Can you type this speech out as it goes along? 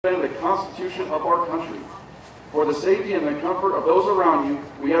defend the Constitution of our country. For the safety and the comfort of those around you,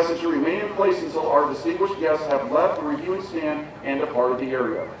 we ask that you remain in place until our distinguished guests have left the reviewing stand and departed the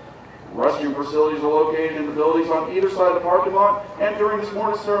area. Restroom facilities are located in the buildings on either side of the parking lot, and during this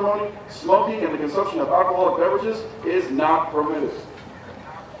morning's ceremony, smoking and the consumption of alcoholic beverages is not permitted.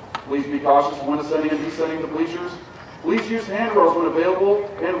 Please be cautious when ascending and descending the bleachers. Please use handrails when available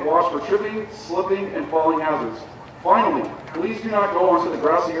and watch for tripping, slipping, and falling hazards. Finally, please do not go onto the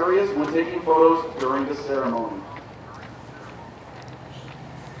grassy areas when taking photos during the ceremony.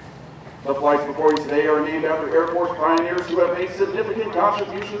 The flights before you today are named after Air Force pioneers who have made significant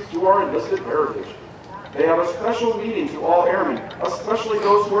contributions to our enlisted heritage. They have a special meaning to all airmen, especially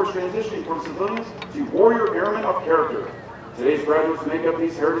those who are transitioning from civilians to warrior airmen of character. Today's graduates make up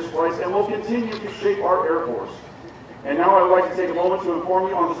these heritage flights and will continue to shape our Air Force. And now I would like to take a moment to inform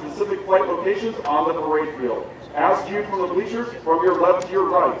you on the specific flight locations on the parade field. As viewed from the bleachers, from your left to your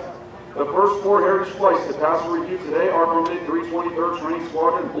right. The first 4 heritage flights to pass the review today are from the 323rd Training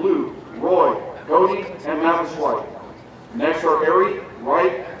Squadron Blue, Roy, Cody, and Mathis Flight. Next are Erie,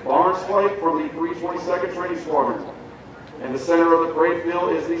 Wright, Barnes Flight from the 322nd Training Squadron. In the center of the parade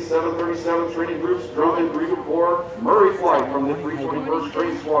field is the 737 Training Group's Drum and Bugle Corps Murray Flight from the 321st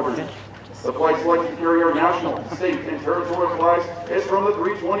Training Squadron. The flight selected to carry our national, state, and territorial flags is from the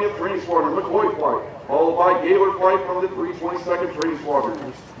 320th Training Squadron McCoy Flight, followed by Gaylord Flight from the 322nd Training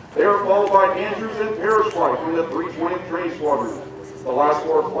Squadron. They are followed by Andrews and Parrish Flight from the 320th Training Squadron. The last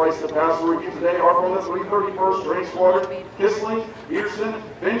 4 flights to pass the review today are from the 331st Training Squadron, Kissling, Peterson,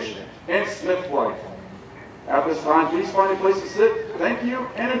 Finch, and Smith Flight. At this time, please find a place to sit, thank you,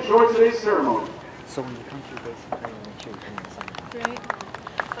 and enjoy today's ceremony. So when you come to basically Right.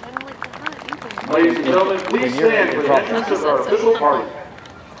 But I don't like the hunt either. Ladies and gentlemen, please stand for the entrance of our official party.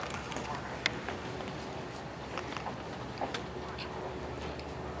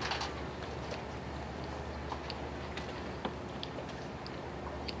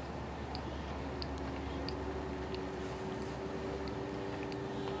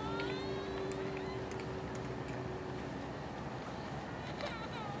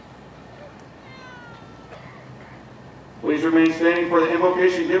 Please remain standing for the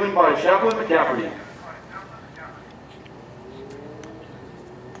invocation given by Chaplain McCafferty.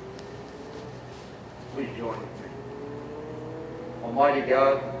 Please join me. Almighty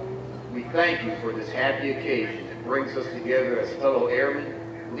God, we thank you for this happy occasion that brings us together as fellow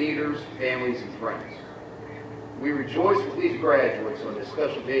airmen, leaders, families, and friends. We rejoice with these graduates on this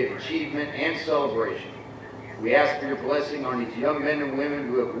special day of achievement and celebration. We ask for your blessing on these young men and women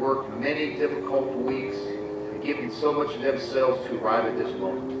who have worked many difficult weeks and given so much of themselves to arrive at this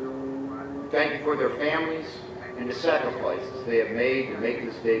moment. Thank you for their families and the sacrifices they have made to make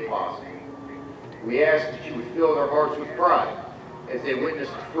this day possible. We ask that you would fill their hearts with pride as they witness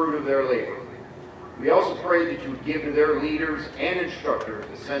the fruit of their labor. We also pray that you would give to their leaders and instructors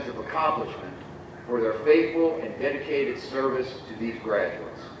a sense of accomplishment for their faithful and dedicated service to these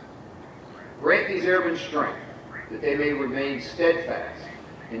graduates. Grant these airmen strength that they may remain steadfast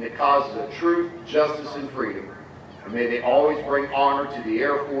in the causes of truth, justice, and freedom, and may they always bring honor to the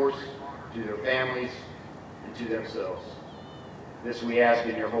Air Force, to their families, and to themselves. This we ask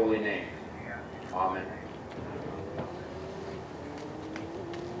in your holy name. Amen.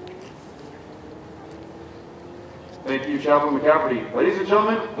 Thank you, Chaplain McCafferty. Ladies and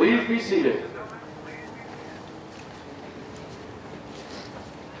gentlemen, please be seated.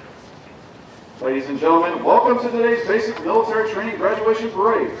 Ladies and gentlemen, welcome to today's Basic Military Training Graduation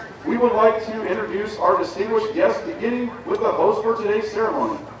Parade. We would like to introduce our distinguished guests, beginning with the host for today's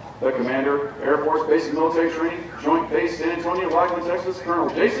ceremony, the Commander, Air Force Basic Military Training, Joint Base San Antonio, Lackland, Texas,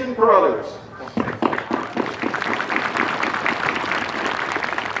 Colonel Jason Carruthers.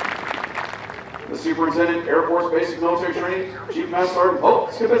 The Superintendent, Air Force Basic Military Training, Chief Master Sergeant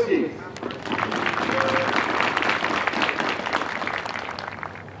Holt Skibitsky.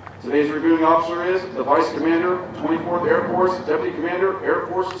 Today's reviewing officer is the Vice Commander, 24th Air Force, Deputy Commander, Air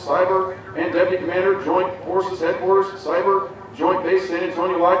Force Cyber, and Deputy Commander, Joint Forces Headquarters, Cyber, Joint Base San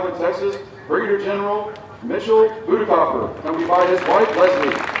Antonio, Lackland, Texas, Brigadier General Mitchell Budekoffer, accompanied by his wife,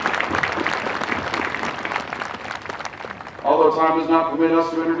 Leslie. Although time does not permit us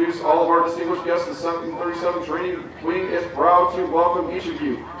to introduce all of our distinguished guests, the 737 Training Wing is proud to welcome each of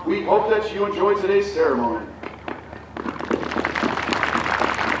you. We hope that you enjoy today's ceremony.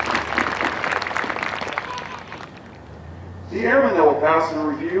 The airmen that will pass in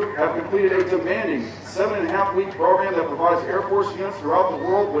review have completed a demanding 7.5-week program that provides Air Force units throughout the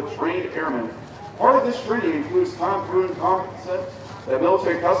world with trained airmen. Part of this training includes time-proven concepts that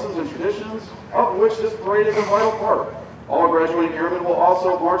military customs and traditions, of which this parade is a vital part. All graduating airmen will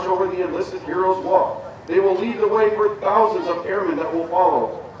also march over the Enlisted Heroes Walk. They will lead the way for thousands of airmen that will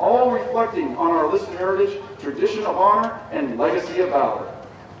follow, all reflecting on our enlisted heritage, tradition of honor, and legacy of valor.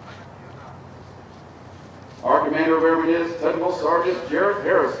 Our Commander of Airmen is Technical Sergeant Jarrett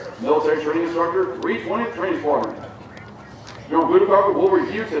Harris, Military Training Instructor, 320th Training Squadron. General Budokawa will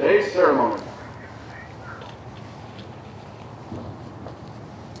review today's ceremony.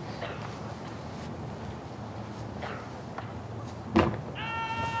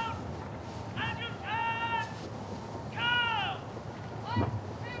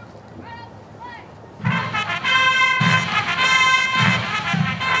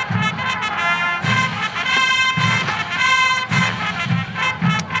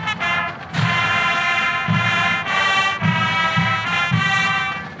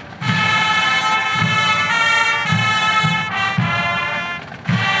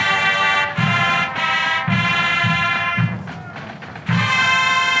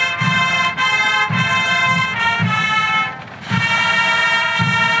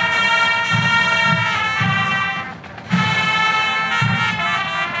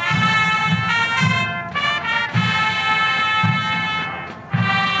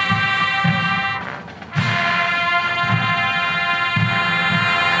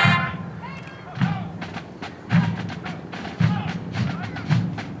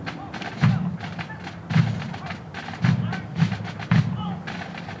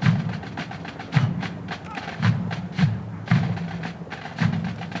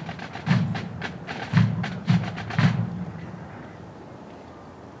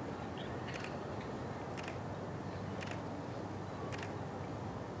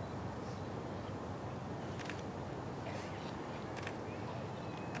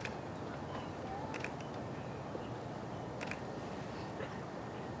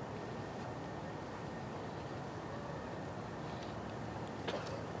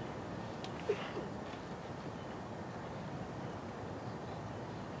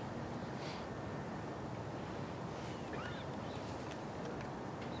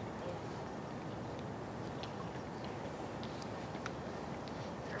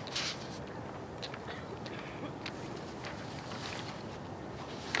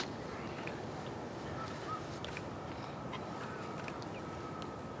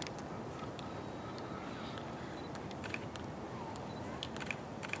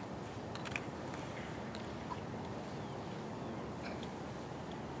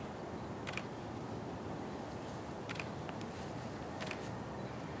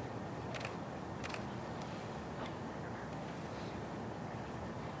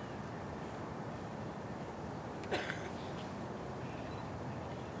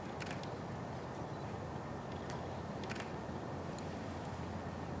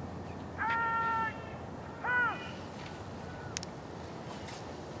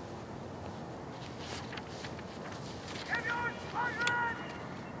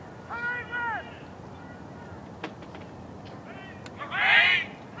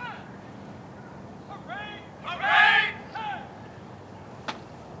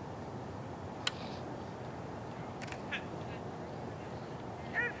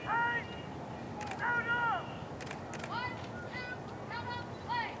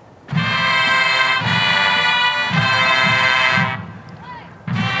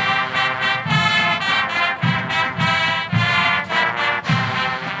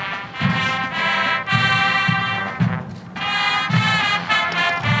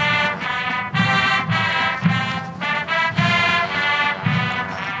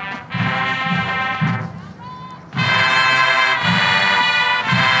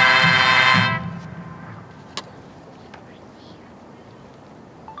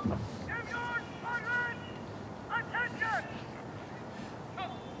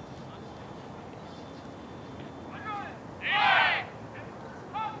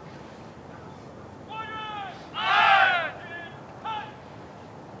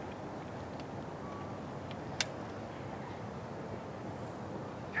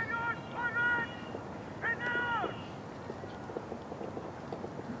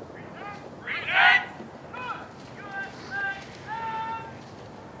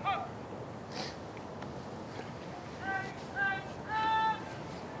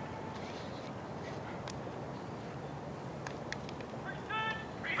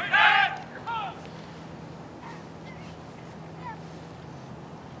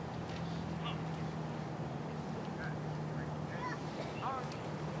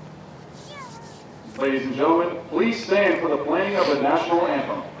 Ladies and gentlemen, please stand for the playing of the national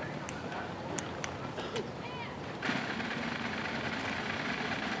anthem.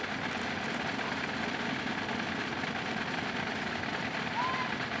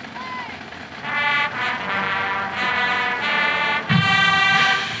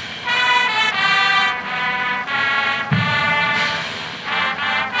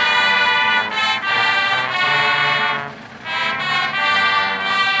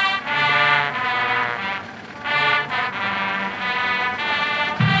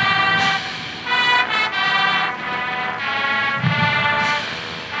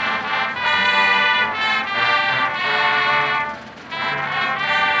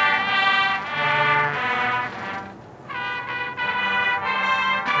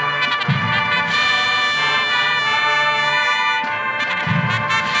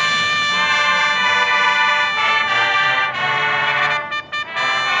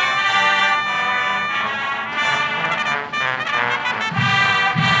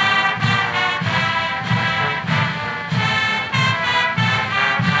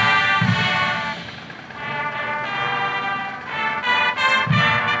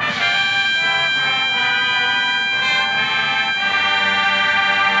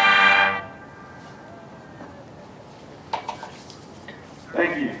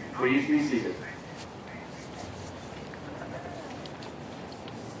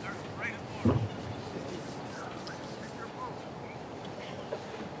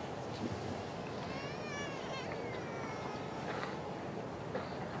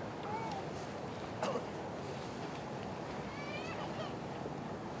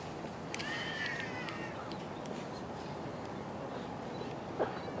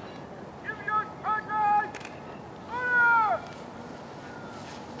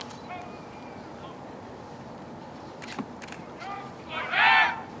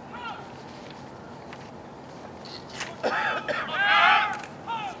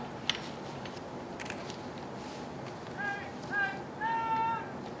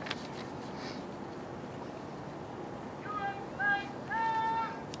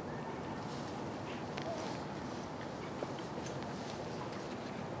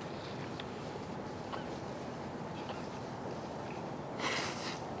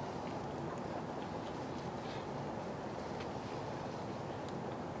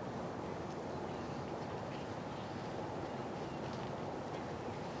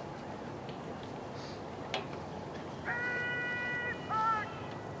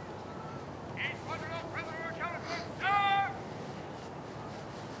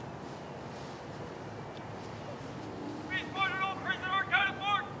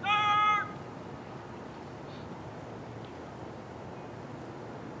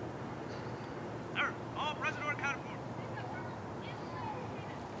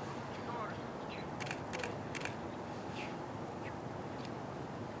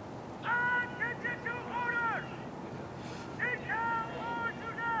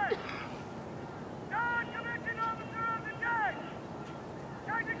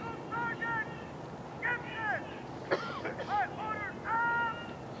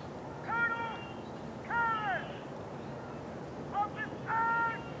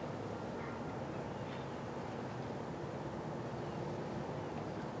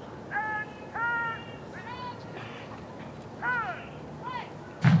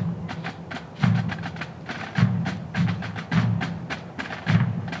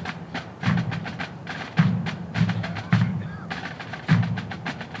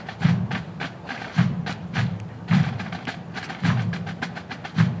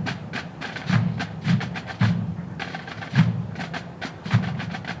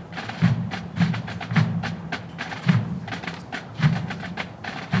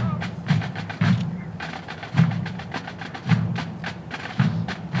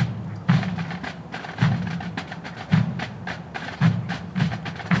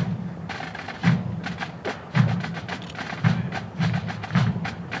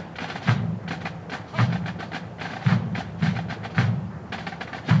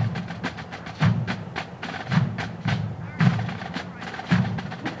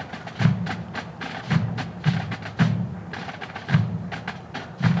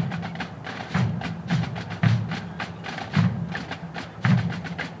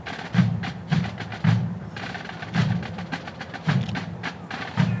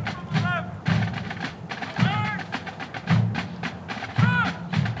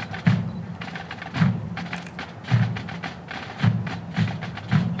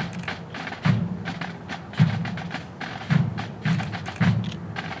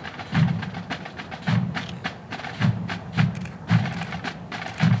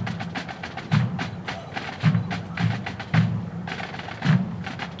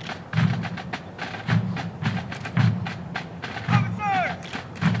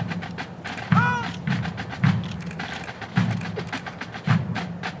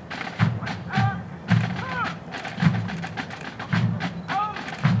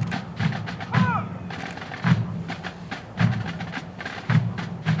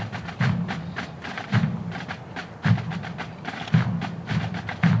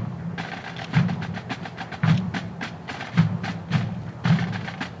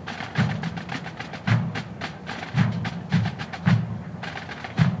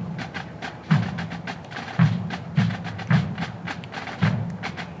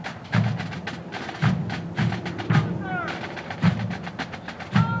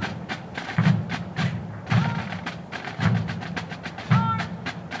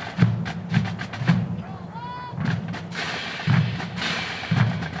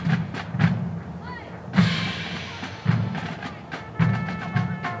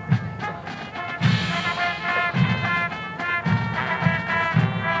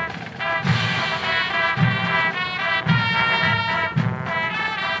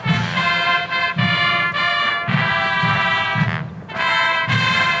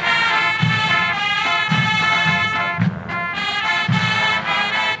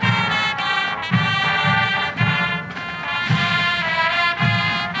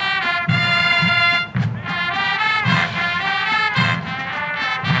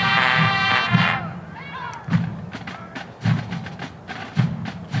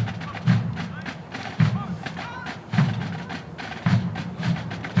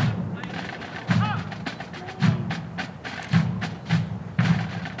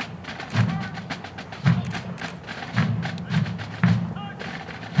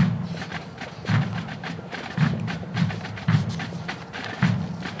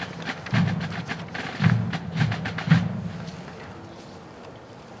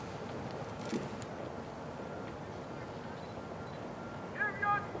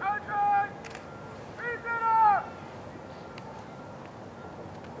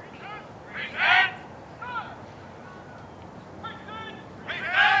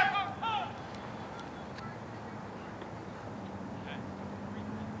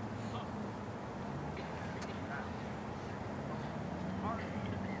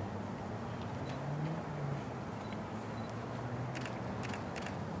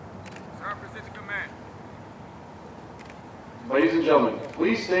 Ladies and gentlemen,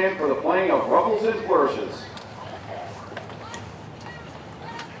 please stand for the playing of Ruffles and Flourishes.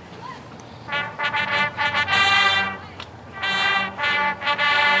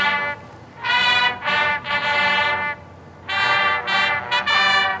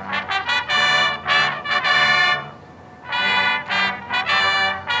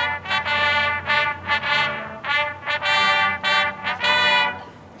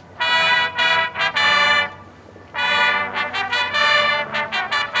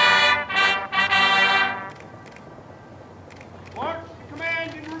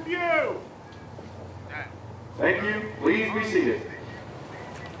 Thank you. Please be seated.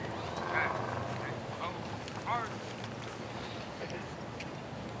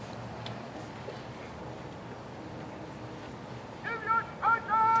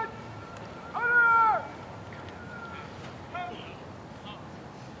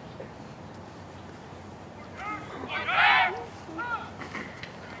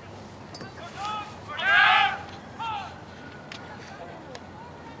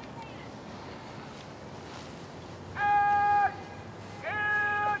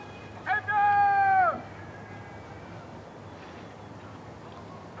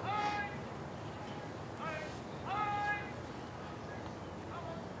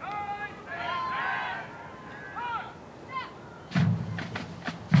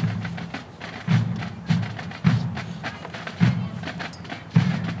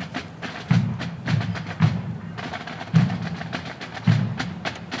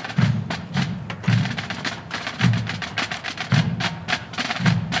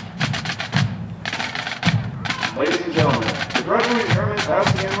 Ladies and gentlemen, the graduating airmen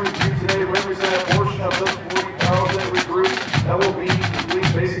passing in review today represent a portion of those 40,000 recruits that will be complete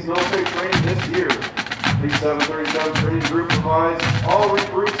basic military training this year. The 737 training group provides all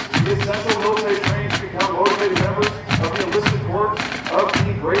recruits the essential military training to become motivated members of the enlisted corps of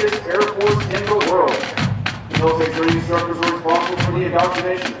the greatest Air Force in the world. The military training instructors are responsible for the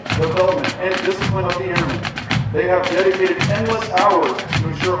indoctrination, development, and discipline of the airmen. They have dedicated endless hours to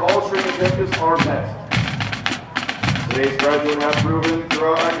ensure all training objectives are met. Today's graduates have proven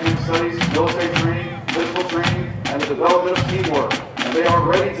throughout academic studies, military training, physical training, and the development of teamwork, and they are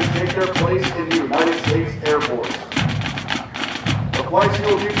ready to take their place in the United States Air Force. The flights you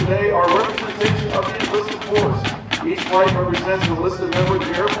will view today are a representation of the enlisted force. Each flight represents an enlisted member of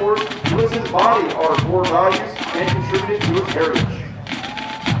the Air Force who has embodied our core values and contributed to its heritage.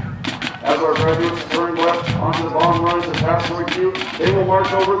 As our graduates turn left onto the bomb runs and pass the review, they will march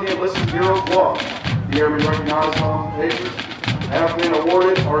over the enlisted heroes walk. The airmen recognized on papers have been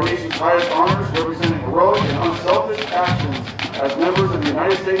awarded our nation's highest honors, representing heroic and unselfish actions as members of the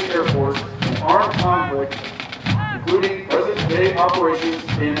United States Air Force in armed conflict, including present-day operations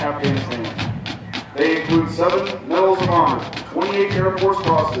in Afghanistan. They include 7 Medals of Honor, 28 Air Force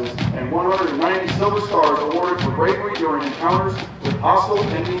Crosses, and 190 Silver Stars awarded for bravery during encounters with hostile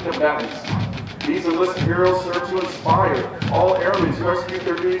enemy combatants. These enlisted heroes serve to inspire all airmen to execute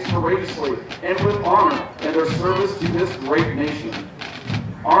their duties courageously and with honor in their service to this great nation.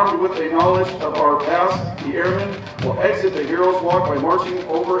 Armed with a knowledge of our past, the airmen will exit the Heroes Walk by marching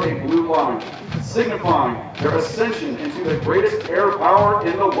over a blue line, signifying their ascension into the greatest air power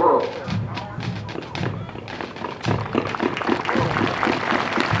in the world.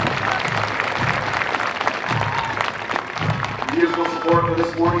 Musical support for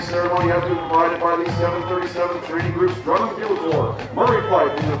this morning's ceremony has been provided by the 737 Training Group's Drum and Field Corps, Murray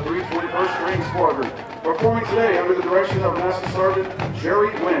Flight from the 321st Training Squadron, performing today under the direction of Master Sergeant Jerry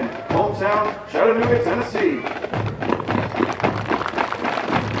Wynn, hometown Chattanooga, Tennessee.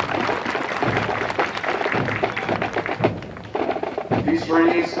 These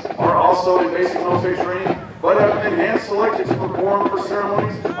trainees are also in basic military training, but have been hand-selected to perform for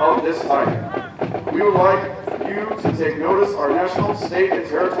ceremonies of this type. We would like you to take notice our national, state, and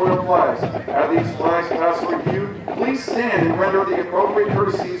territorial flags. As these flags pass review, please stand and render the appropriate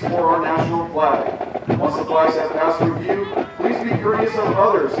courtesies for our national flag. Once the flags have passed review, please be courteous of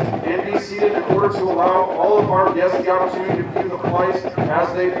others and be seated in order to allow all of our guests the opportunity to view the flags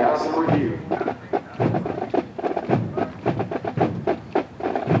as they pass the review.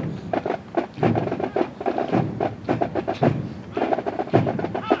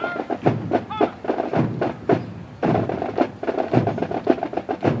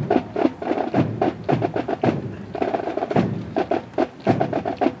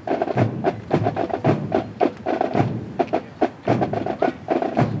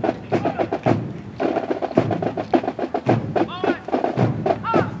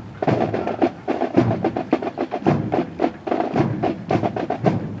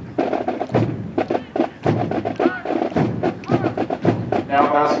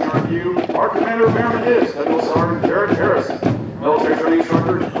 commander of airmen is Technical Sergeant Jared Harrison. Military training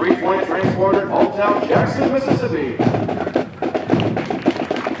instructor, 320 Training Squadron, hometown Jackson, Mississippi.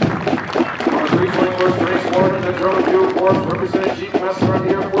 On the 321st Training Squadron, the German Field Force, representing Chief Master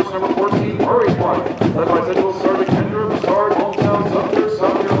Sergeant Air Force number 14, Murray Flight, led by Technical Sergeant Kendra Broussard, hometown Sumter,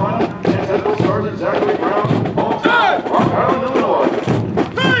 South Carolina, and Technical Sergeant Zachary Brown, hometown Rock Island, Illinois.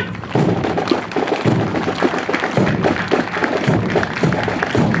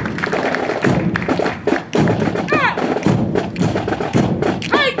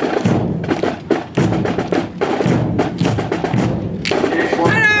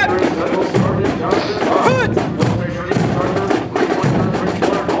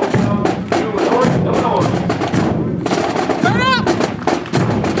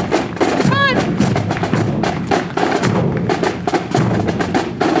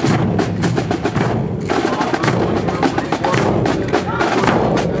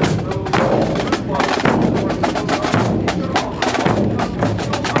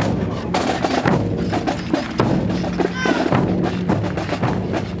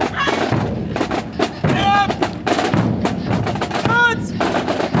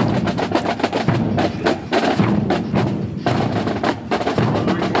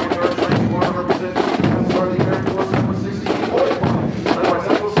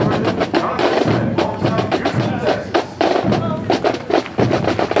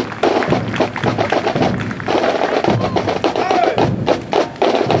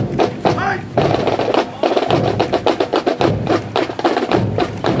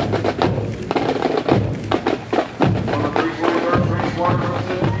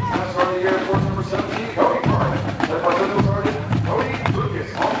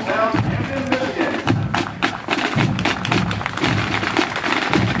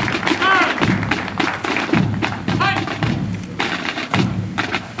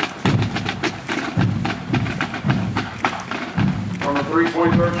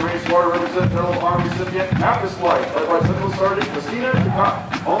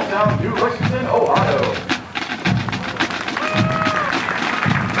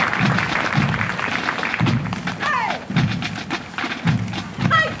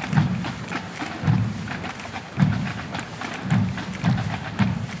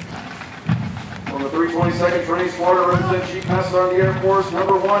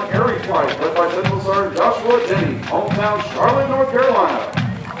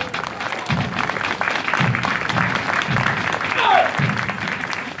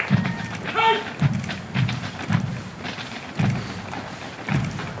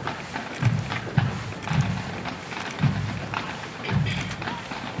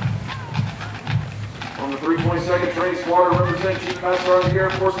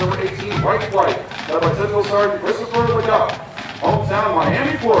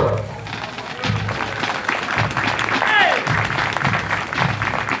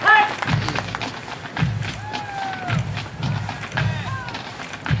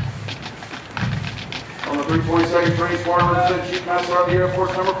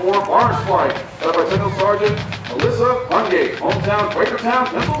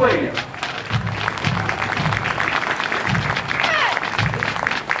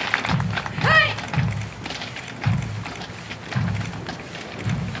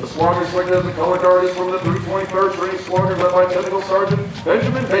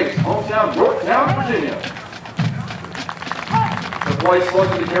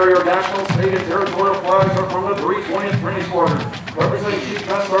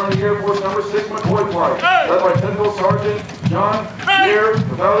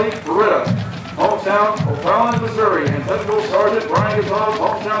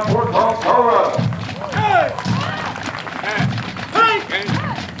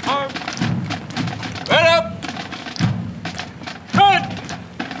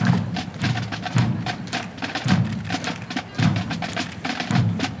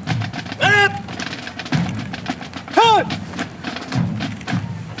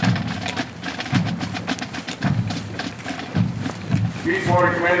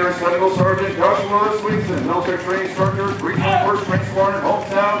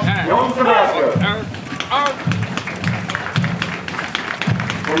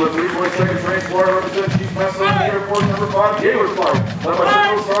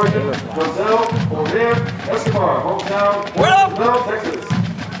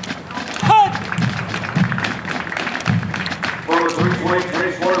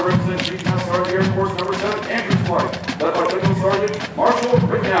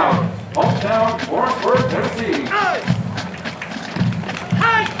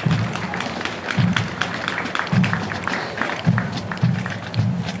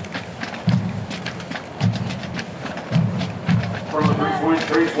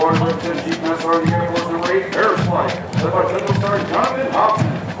 Flight, Train Squadron representing Chief Master Sergeant Air Force Number 8, Paris Flight, led by Technical Sergeant Jonathan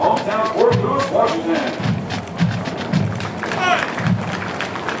Hobson, hometown Fort Lewis, Washington.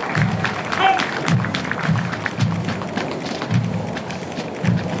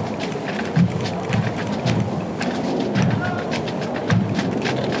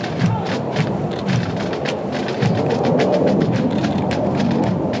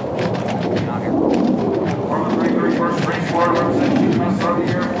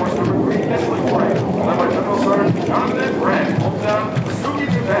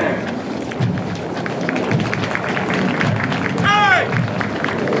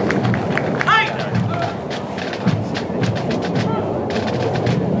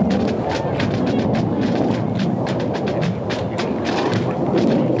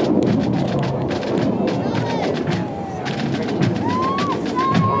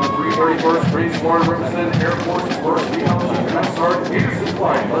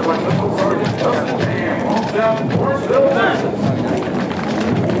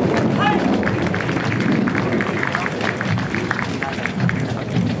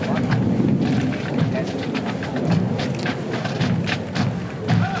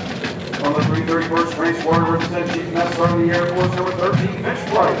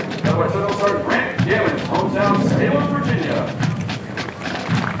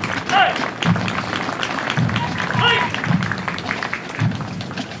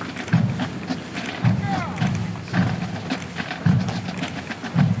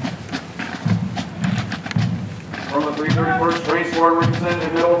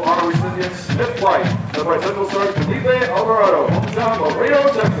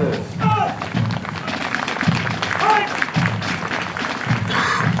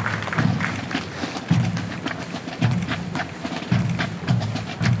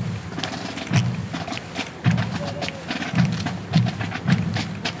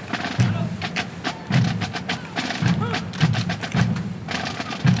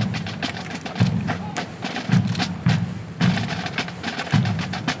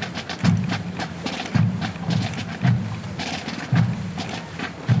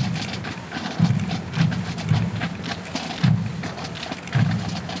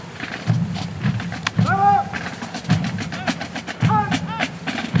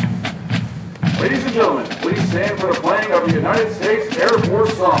 Ladies and gentlemen, please stand for the playing of the United States Air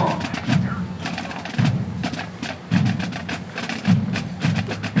Force song.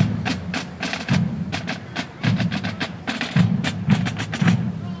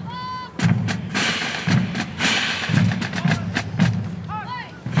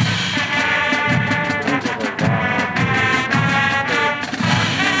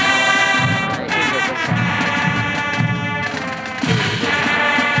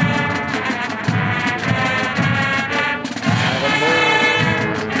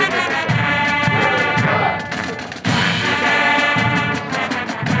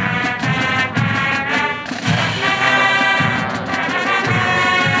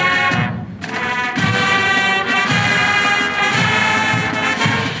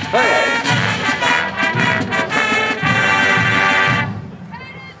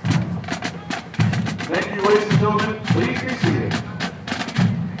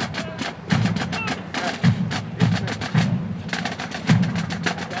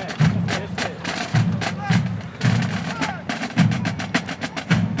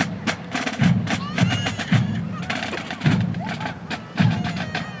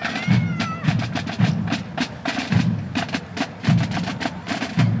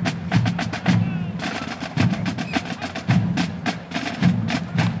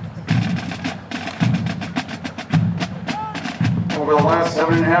 Over the last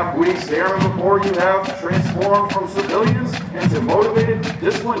 7.5 weeks, the airmen before you have transformed from civilians into motivated,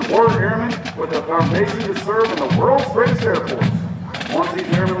 disciplined warrior airmen with a foundation to serve in the world's greatest Air Force. Once these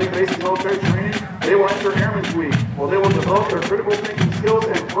airmen leave basic military training, they will enter Airmen's Week, where they will develop their critical thinking skills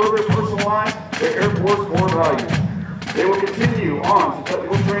and further personalize their Air Force core values. They will continue on to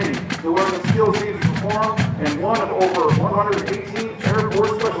technical training to learn the skills needed to perform in one of over 118 Air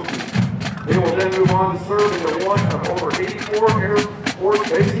Force specialties. They will then move on to serve in one of over 84 Air Force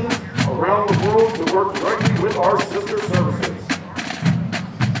bases around the world to work directly with our sister services.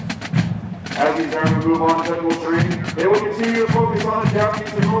 As these airmen move on to technical training, they will continue to focus on adapting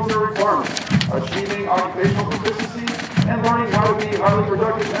to military requirements, achieving occupational proficiency, and learning how to be highly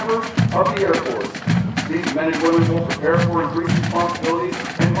productive members of the Air Force. These men and women will prepare for increased responsibilities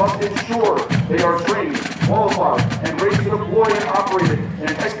and must ensure they are trained, qualified, and ready to deploy and operate in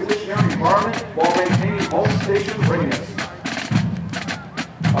an expeditionary environment while maintaining home station readiness.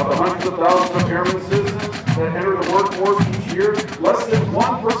 Of the hundreds of thousands of airmen citizens that enter the workforce each year, less than 1%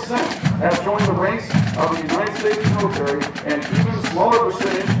 States military and even smaller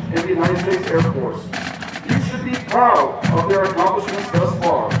percentage in the United States Air Force. You should be proud of their accomplishments thus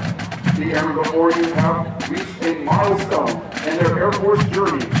far. The airmen before you have reached a milestone in their Air Force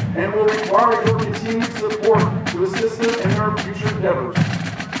journey and will require your continued support to assist them in their future endeavors.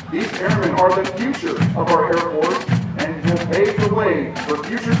 These airmen are the future of our Air Force and will pave the way for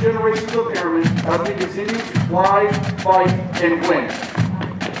future generations of airmen as we continue to fly, fight, and win.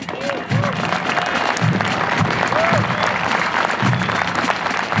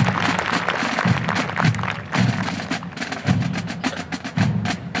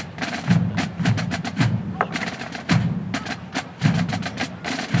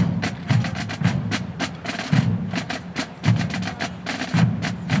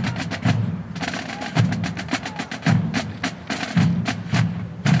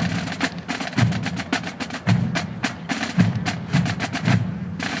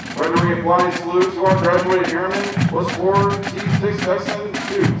 Rendering a flying salute to our graduated airmen was for T-6 Texan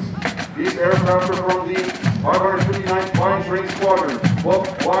students. These aircraft are from the 559th Flying Training Squadron,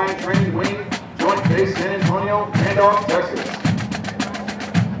 12th Flying Training Wing, Joint Base San Antonio, Randolph, Texas.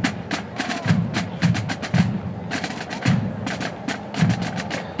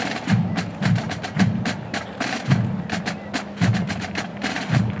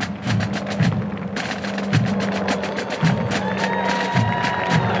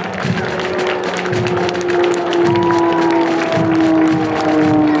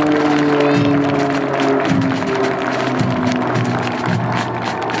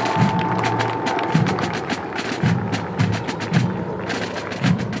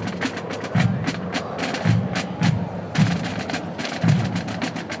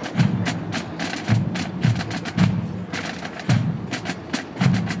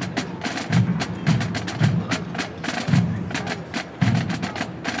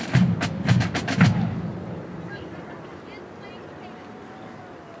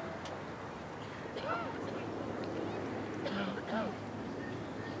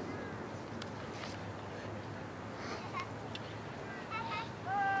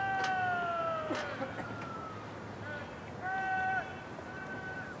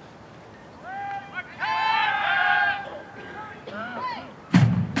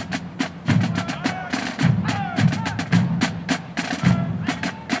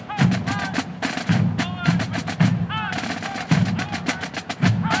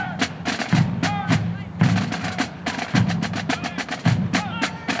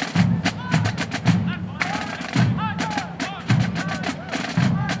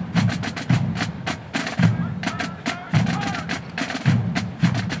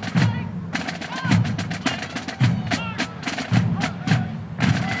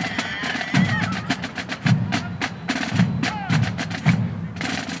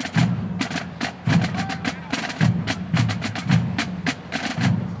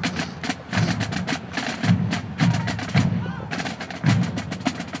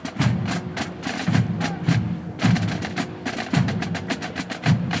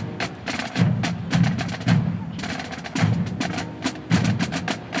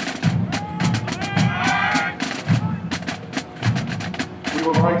 We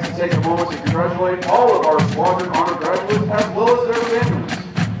would like to take a moment to congratulate all of our squadron honor graduates as well as their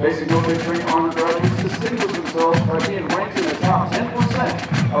families. Basic military training honor graduates distinguish themselves by being ranked in the top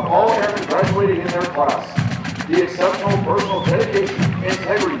 10% of all airmen graduating in their class. The exceptional personal dedication,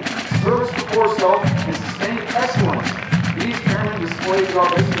 integrity, service before self, and sustained excellence these airmen displayed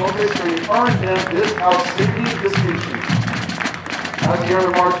throughout basic military training earned them this outstanding distinction. As the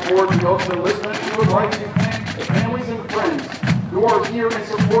airmen march forward to the ultimate enlistment, we would like to thank the families and friends who are here in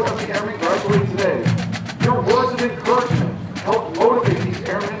support of the airmen graduating today. Your words of encouragement help motivate these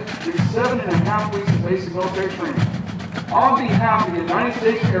airmen through 7.5 weeks of basic military training. On behalf of the United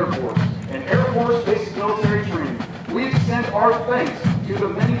States Air Force and Air Force Basic Military Training, we extend our thanks to the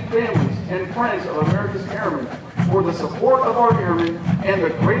many families and friends of America's airmen for the support of our airmen and the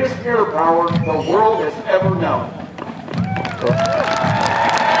greatest air power the world has ever known.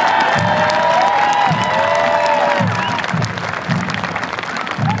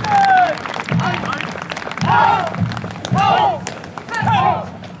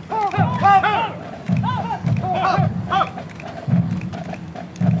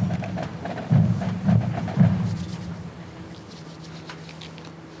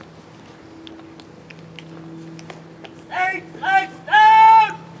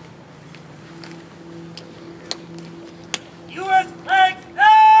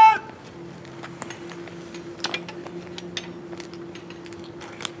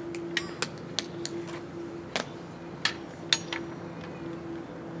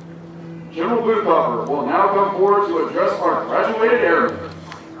 General Boothoffer will now come forward to address our graduated airmen.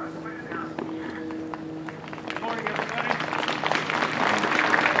 Good morning, everybody.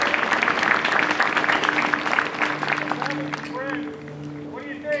 Fred, what do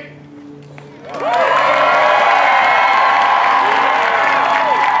you think? You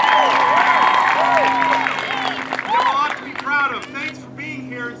have a lot to be proud of. Thanks for being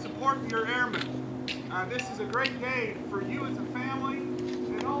here and supporting your airmen. This is a great day for you as a family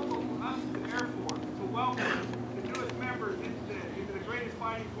and also for us as the Air Force to welcome the newest members into the greatest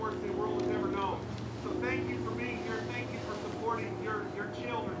fighting force the world has ever known. So thank you for being here. Thank you for supporting your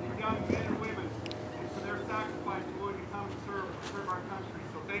children, your young men and women, and for their sacrifice and going to come and serve our country.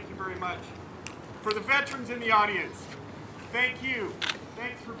 So thank you very much. For the veterans in the audience, thank you.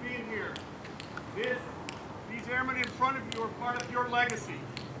 Thanks for being here. These airmen in front of you are part of your legacy.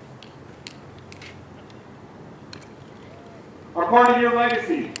 Are part of your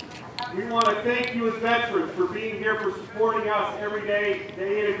legacy. We want to thank you as veterans for being here, for supporting us every day,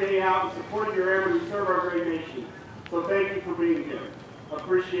 day in and day out, and supporting your airmen who serve our great nation. So thank you for being here.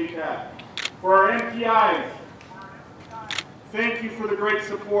 Appreciate that. For our MPIs, thank you for the great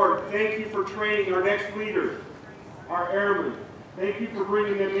support. Thank you for training our next leaders, our airmen. Thank you for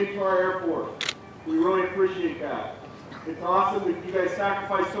bringing them into our Air Force. We really appreciate that. It's awesome that you guys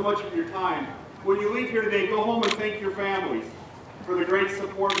sacrifice so much of your time. When you leave here today, go home and thank your families for the great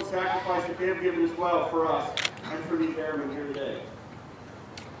support and sacrifice that they have given as well for us and for these airmen here today.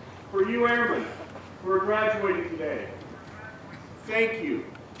 For you airmen who are graduating today, thank you.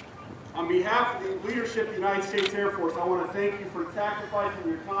 On behalf of the leadership of the United States Air Force, I want to thank you for sacrificing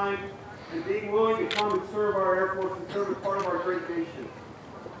your time and being willing to come and serve our Air Force and serve as part of our great nation.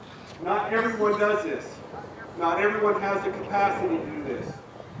 Not everyone does this. Not everyone has the capacity to do this.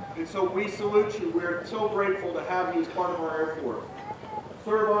 And so we salute you. We're so grateful to have you as part of our Air Force.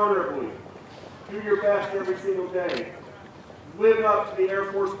 Serve honorably. Do your best every single day. Live up to the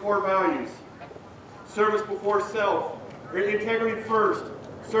Air Force core values. Service before self. Integrity first.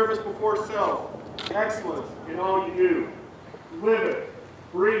 Service before self. Excellence in all you do. Live it.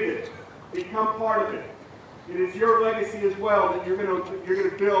 Breathe it. Become part of it. It is your legacy as well that you're going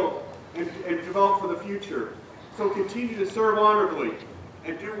to build and develop for the future. So continue to serve honorably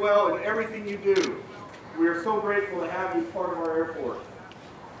and do well in everything you do. We are so grateful to have you as part of our Air Force.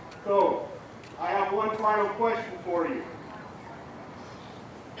 So, I have one final question for you.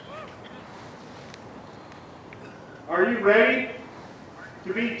 Are you ready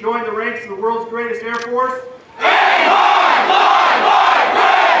to join the ranks of the world's greatest Air Force?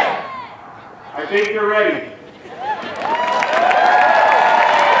 I think they're ready.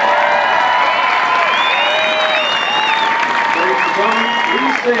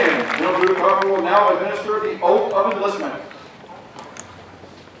 Please stand. General Boothoffer will now administer the oath of enlistment.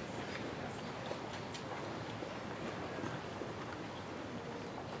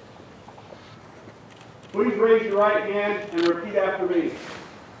 Please raise your right hand and repeat after me.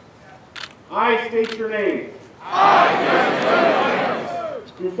 I state your name.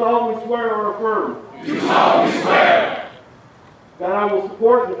 Do solemnly swear or affirm. Do solemnly swear. That I will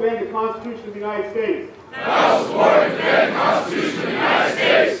support and defend the Constitution of the United States. That I will support and defend the Constitution of the United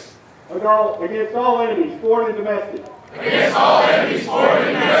States. Against all enemies, foreign and domestic. Against all enemies, foreign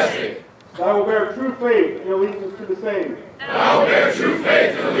and domestic. That I will bear true faith and allegiance to the same. That I will bear true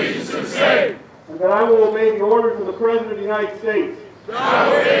faith and allegiance to the same. And that I will obey the orders of the President of the United States. That I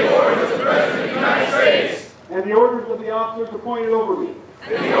will obey the orders of the President of the United States. And the orders of the officers appointed over me.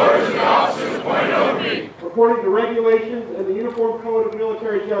 And the orders of the officers appointed over me. According to regulations and the Uniform Code of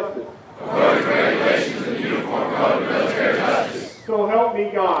Military Justice. According to regulations and the Uniform Code of Military Justice. So help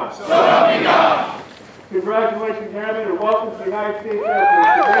me God. So help me God. Congratulations, Airmen, and welcome to the United States Air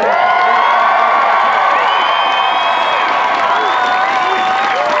Force.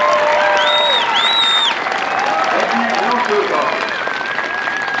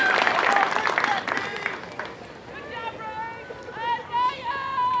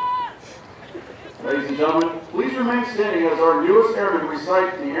 Ladies and gentlemen, please remain standing as our newest airmen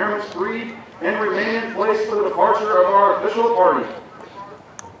recite the Airman's Creed and remain in place for the departure of our official party.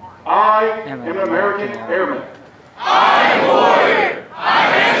 I am an American airman. I am a warrior. I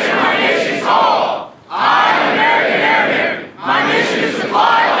have answered my nation's call. I am an American airman. My mission is to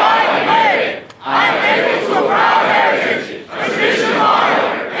fly, fight, and live. I am faithful to a proud heritage, a tradition of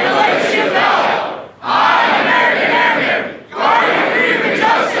honor, and a legacy of valor. I am an American airman, guardian of freedom and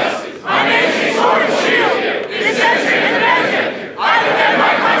justice. My nation's sword and shield is century independent. I defend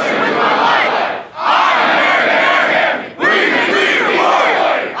my country with my life. I am an American airman. Lead me, leader,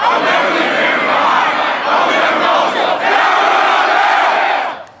 warrior. I'll never leave an airman behind. I'll never fall.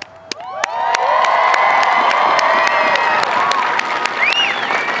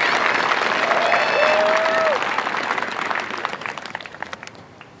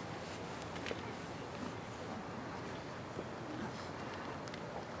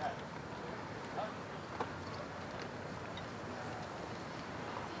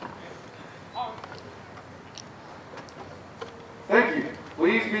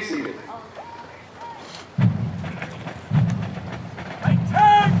 Please be seated.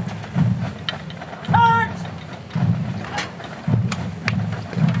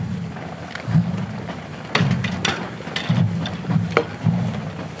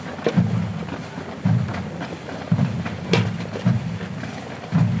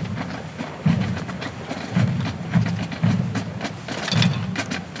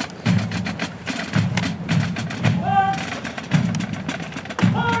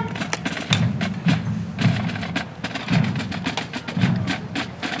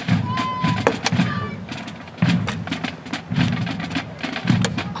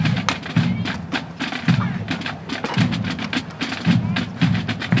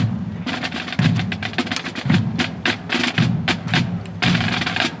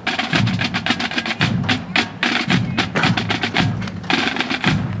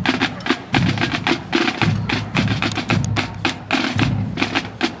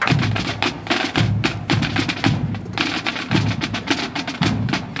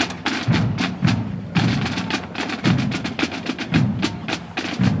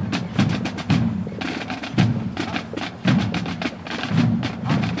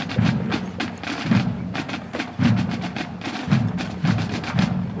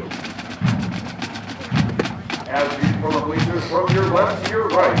 From your left to your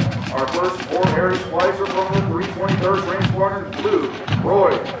right, our first 4 areas flights are from the 323rd Train Squadron Blue,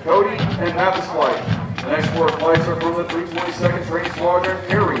 Roy, Cody, and Mathis flight. The next 4 flights are from the 322nd Train Squadron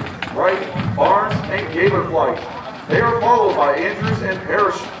Perry, Wright, Barnes, and Gaylor flight. They are followed by Andrews and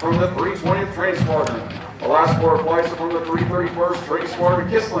Parrish from the 320th Train Squadron. The last 4 flights are from the 331st Train Squadron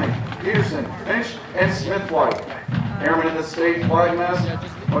Kissling, Peterson, Finch, and Smith flight. Airmen in the state flag mast,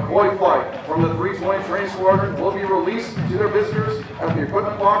 McCoy flight from the 320 Train Squadron will be released to their visitors at the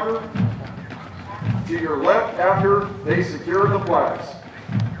equipment locker to your left after they secure the flags.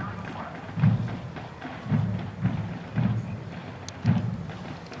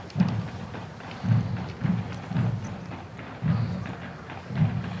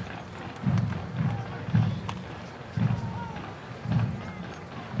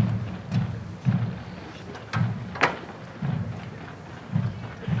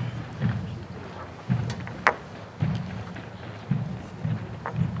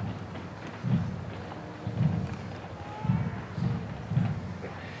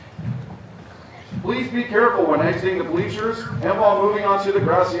 Please be careful when exiting the bleachers and while moving onto the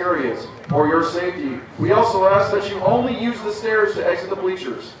grassy areas. For your safety, we also ask that you only use the stairs to exit the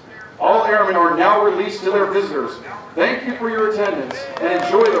bleachers. All airmen are now released to their visitors. Thank you for your attendance and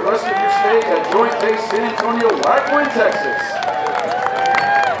enjoy the rest of your stay at Joint Base San Antonio, Lackland, Texas.